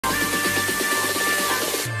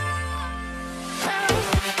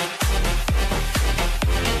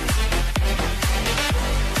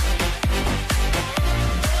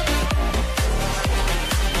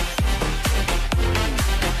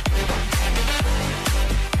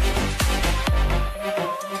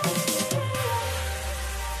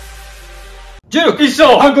重力一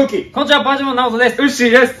生反抗期。こんにちは、パワーチューブのNAOTOです。ウッシー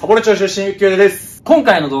です。羽幌町出身、ゆきおです。今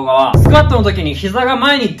回の動画は、スクワットの時に膝が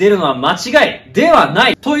前に出るのは間違いではな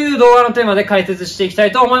いという動画のテーマで解説していきた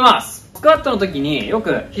いと思います。スクワットの時によ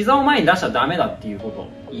く膝を前に出しちゃダメだっていうことを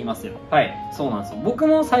言いますよ。はい。そうなんですよ。僕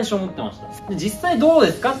も最初思ってました。で実際どう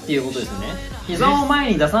ですかっていうことですよね。膝を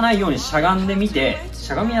前に出さないようにしゃがんでみて、し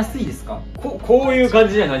ゃがみやすいですか？こういう感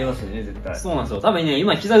じにはなりますよね、絶対。そうなんですよ。多分ね、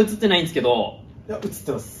今膝映ってないんですけど。いや、映っ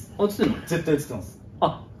てます。あ、映ってんの？絶対映ってます。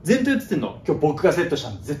あ、全体映ってんの？今日僕がセットした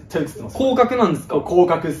んで絶対映ってます。広角なんですか？広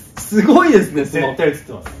角っす。すごいですね、絶対映っ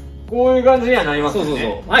てます。こういう感じにはなりますよね。そうそ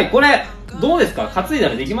うそう。はい、これ、どうですか？担いだ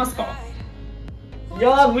らできますか？い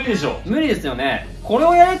やー、無理でしょ。無理ですよね。これ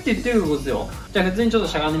をやれって言ってることですよ。じゃあ普通にちょっと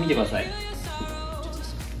しゃがんでみてください。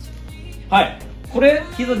はい。これ、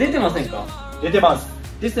膝出てませんか？出てます。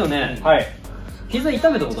ですよね。はい。膝痛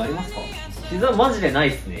めたことありますか？膝マジでない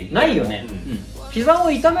っすね。ないよね。膝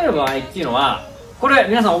を痛める場合っていうのは、これ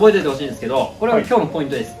皆さん覚えておいてほしいんですけど、これは今日のポイン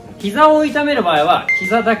トです。膝を痛める場合は、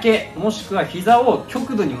膝だけ、もしくは膝を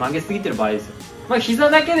極度に曲げすぎてる場合ですよ。膝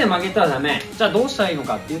だけで曲げたらダメ。じゃあどうしたらいいの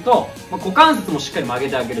かっていうと、股関節もしっかり曲げ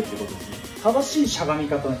てあげるっていうことですね。正しいしゃがみ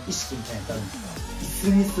方の意識みたいなのってあるんですか？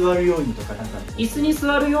椅子に座るようにとかなんか。椅子に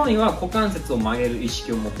座るようには股関節を曲げる意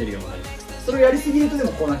識を持てるようになります。それをやりすぎるとで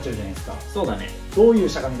もこうなっちゃうじゃないですか。そうだね。どういう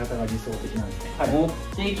しゃがみ方が理想的なんですか？持っ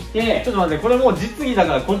てきて、ちょっと待って、これもう実技だ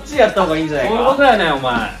からこっちやった方がいいんじゃないか。そういうことだよね、お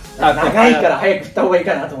前。長いから早く振った方がいい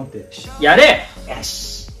かなと思って。やれ！よ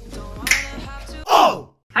し。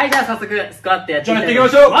はい、じゃあ早速スクワットやっていきましょう。やっていきま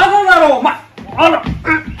しょう。まだだろう、お前。あら、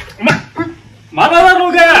お前、まだだろ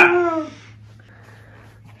うが。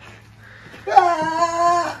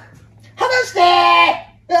離して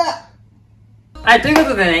はい、というこ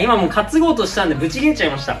とでね、今もう担ごうとしたんでブチ切れちゃい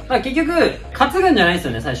ました。だから結局、担ぐんじゃないです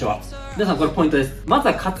よね、最初は。皆さんこれポイントです。まず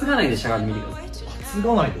は担がないでしゃがんでみてください。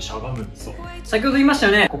担がないでしゃがむ。そう。先ほど言いました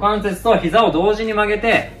よね、股関節と膝を同時に曲げ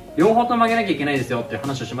て、両方とも曲げなきゃいけないですよっていう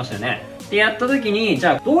話をしましたよね。で、やった時に、じ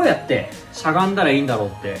ゃあどうやってしゃがんだらいいんだろう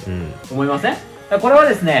って思いません？これは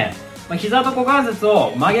ですね、膝と股関節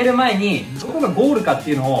を曲げる前に、どこがゴールかって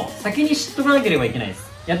いうのを先に知っとかなければいけないで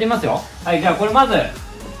す。やってみますよ。はい、じゃあこれまず、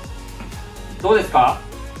どうですか？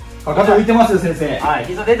かかと浮いてますよ、先生。はい、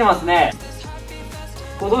膝出てますね。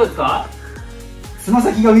これどうですか？つま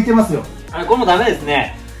先が浮いてますよ。はい、これもダメです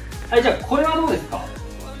ね。はい、じゃあこれはどうですか？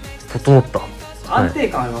整った。安定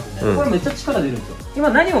感ありますね、これめっちゃ力出るんですよ。今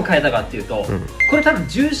何を変えたかっていうと、これ多分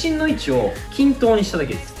重心の位置を均等にしただ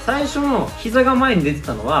けです。最初の膝が前に出て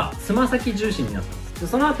たのはつま先重心になったんです。で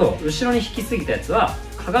その後後ろに引きすぎたやつは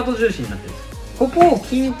かかと重心になってるんです。ここを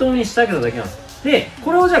均等にしてあげただけなんです。で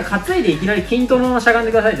これをじゃあ担いでいきなり均等のまましゃがん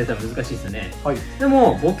でくださいって言ったら難しいですよね。はい。で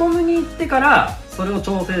もボトムに行ってからそれを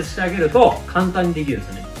調整してあげると簡単にできるんです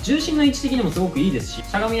よね。重心の位置的にもすごくいいですし、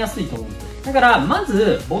しゃがみやすいと思うんですよ。だからま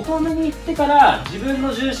ずボトムに行ってから自分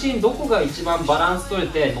の重心どこが一番バランス取れ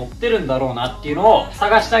て乗ってるんだろうなっていうのを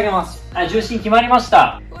探してあげます。はい、重心決まりまし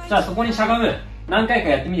た。じゃあそこにしゃがむ。何回か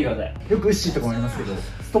やってみてください。よくウッシーとかもありますけど、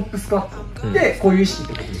ストップスクワットでこういう意識っ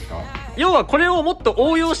てことですか？要はこれをもっと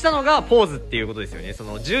応用したのがポーズっていうことですよね。そ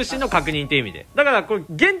の重心の確認っていう意味で。だからこれ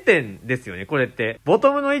原点ですよね、これって。ボ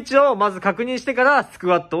トムの位置をまず確認してからスク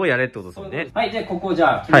ワットをやれってことですよね。はい、じゃあここじ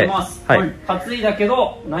ゃあ決めます。はい。担いだけ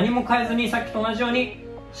ど何も変えずにさっきと同じように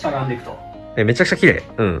しゃがんでいくと。めちゃくちゃ綺麗。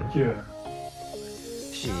うん。綺麗。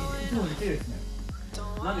綺麗ですね。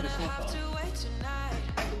なんでかしますか？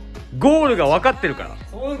ゴールが分かってるから。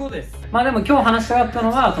そういうことです。まあでも今日話したかったの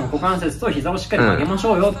は、その股関節と膝をしっかり曲げまし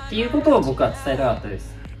ょうよっていうことを僕は伝えたかったで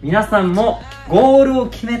す。皆さんもゴールを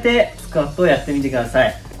決めてスクワットをやってみてくださ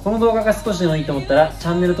い。この動画が少しでもいいと思ったらチ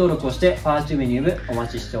ャンネル登録をしてパワーチューブ入部お待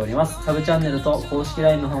ちしております。サブチャンネルと公式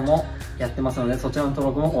LINE の方もやってますので、そちらの登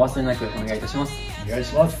録もお忘れなくお願いいたします。お願い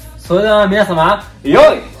します。それでは皆様、良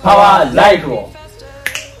いパワーライフを。